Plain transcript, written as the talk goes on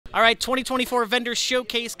All right, 2024 Vendor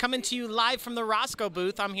Showcase coming to you live from the Rosco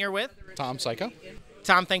booth. I'm here with Siko.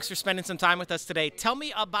 Tom. Thanks for spending some time with us today. Tell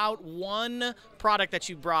me about one product that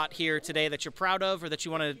you brought here today that you're proud of or that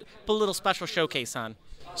you want to put a little special showcase on.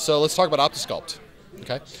 So let's talk about OptiSculpt.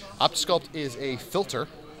 Okay, OptiSculpt is a filter,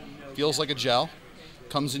 feels like a gel,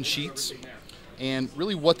 comes in sheets, and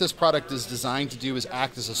really what this product is designed to do is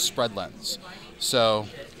act as a spread lens. So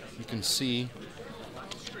you can see,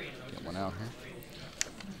 get one out here,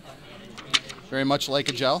 very much like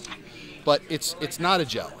a gel, but it's not a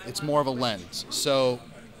gel, it's more of a lens. So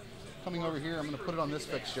coming over here, I'm going to put it on this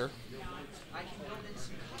fixture.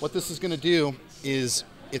 What this is going to do is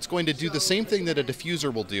it's going to do the same thing that a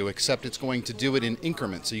diffuser will do, except it's going to do it in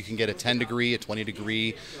increments. So you can get a 10 degree, a 20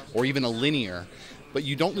 degree, or even a linear, but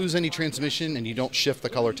you don't lose any transmission and you don't shift the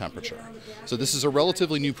color temperature. So this is a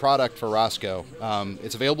relatively new product for Rosco.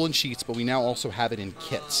 It's available in sheets, but we now also have it in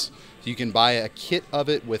kits. So you can buy a kit of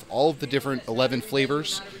it with all of the different 11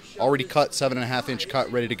 flavors, already cut, 7.5-inch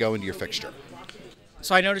cut, ready to go into your fixture.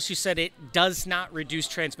 So I noticed you said it does not reduce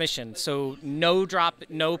transmission. So no drop,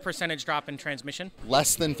 no percentage drop in transmission?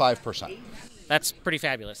 Less than 5%. That's pretty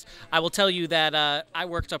fabulous. I will tell you that I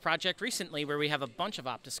worked a project recently where we have a bunch of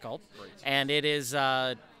OptiSculpt, and it is,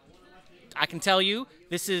 I can tell you,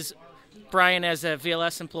 this is Brian as a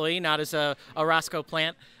VLS employee, not as a Rosco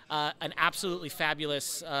plant, an absolutely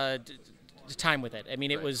fabulous time with it. I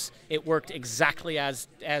mean, it worked exactly as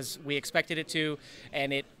we expected it to,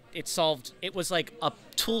 and it was like a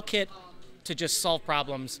toolkit to just solve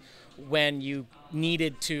problems when you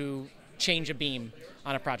needed to change a beam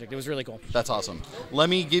on a project. It was really cool. That's awesome. Let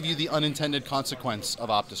me give you the unintended consequence of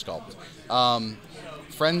OptiSculpt.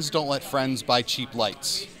 Friends don't let friends buy cheap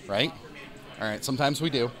lights, right? All right, sometimes we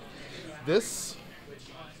do. This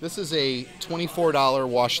is a $24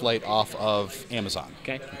 wash light off of Amazon.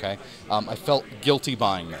 Okay. I felt guilty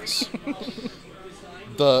buying this.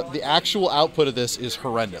 The actual output of this is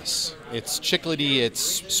horrendous. It's chiclety, it's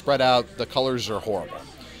spread out, the colors are horrible.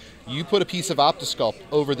 You put a piece of OptiSculpt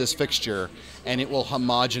over this fixture and it will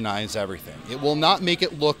homogenize everything. It will not make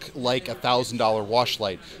it look like a $1,000 wash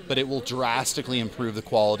light, but it will drastically improve the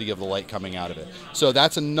quality of the light coming out of it. So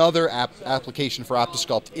that's another application for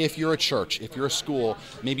OptiSculpt. If you're a church, if you're a school,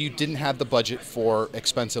 maybe you didn't have the budget for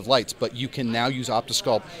expensive lights, but you can now use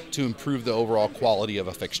OptiSculpt to improve the overall quality of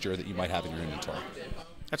a fixture that you might have in your inventory.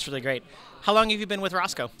 That's really great. How long have you been with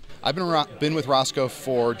Rosco? I've been with Rosco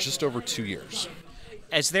for just over 2 years.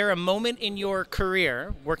 Is there a moment in your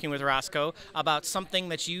career working with Rosco about something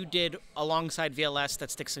that you did alongside VLS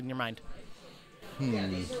that sticks in your mind?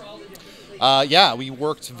 Yeah, we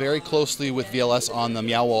worked very closely with VLS on the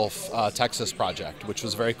Meow Wolf, Texas project, which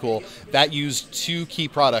was very cool. That used 2 key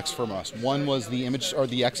products from us. One was the image or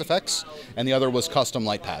the XFX, and the other was custom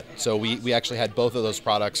light pad. So we actually had both of those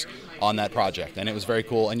products on that project, and it was very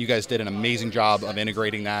cool. And you guys did an amazing job of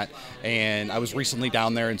integrating that. And I was recently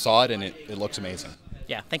down there and saw it, and it looks amazing.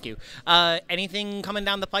 Yeah, thank you. Anything coming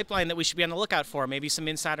down the pipeline that we should be on the lookout for? Maybe some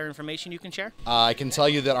insider information you can share? I can tell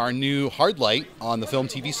you that our new hard light on the film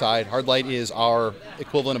TV side, hard light is our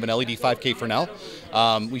equivalent of an LED 5K Fresnel.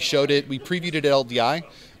 We showed it, we previewed it at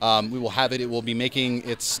LDI. We will have it, it will be making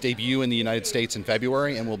its debut in the United States in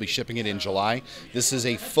February, and we'll be shipping it in July. This is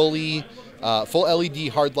a full LED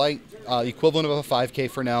hard light, equivalent of a 5K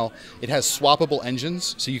Fresnel. It has swappable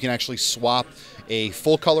engines, so you can actually swap a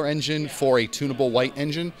full color engine for a tunable white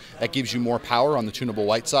engine. That gives you more power on the tunable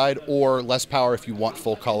white side, or less power if you want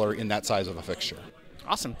full color in that size of a fixture.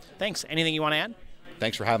 Awesome. Thanks. Anything you want to add?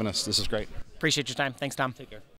 Thanks for having us. This is great. Appreciate your time. Thanks, Tom. Take care.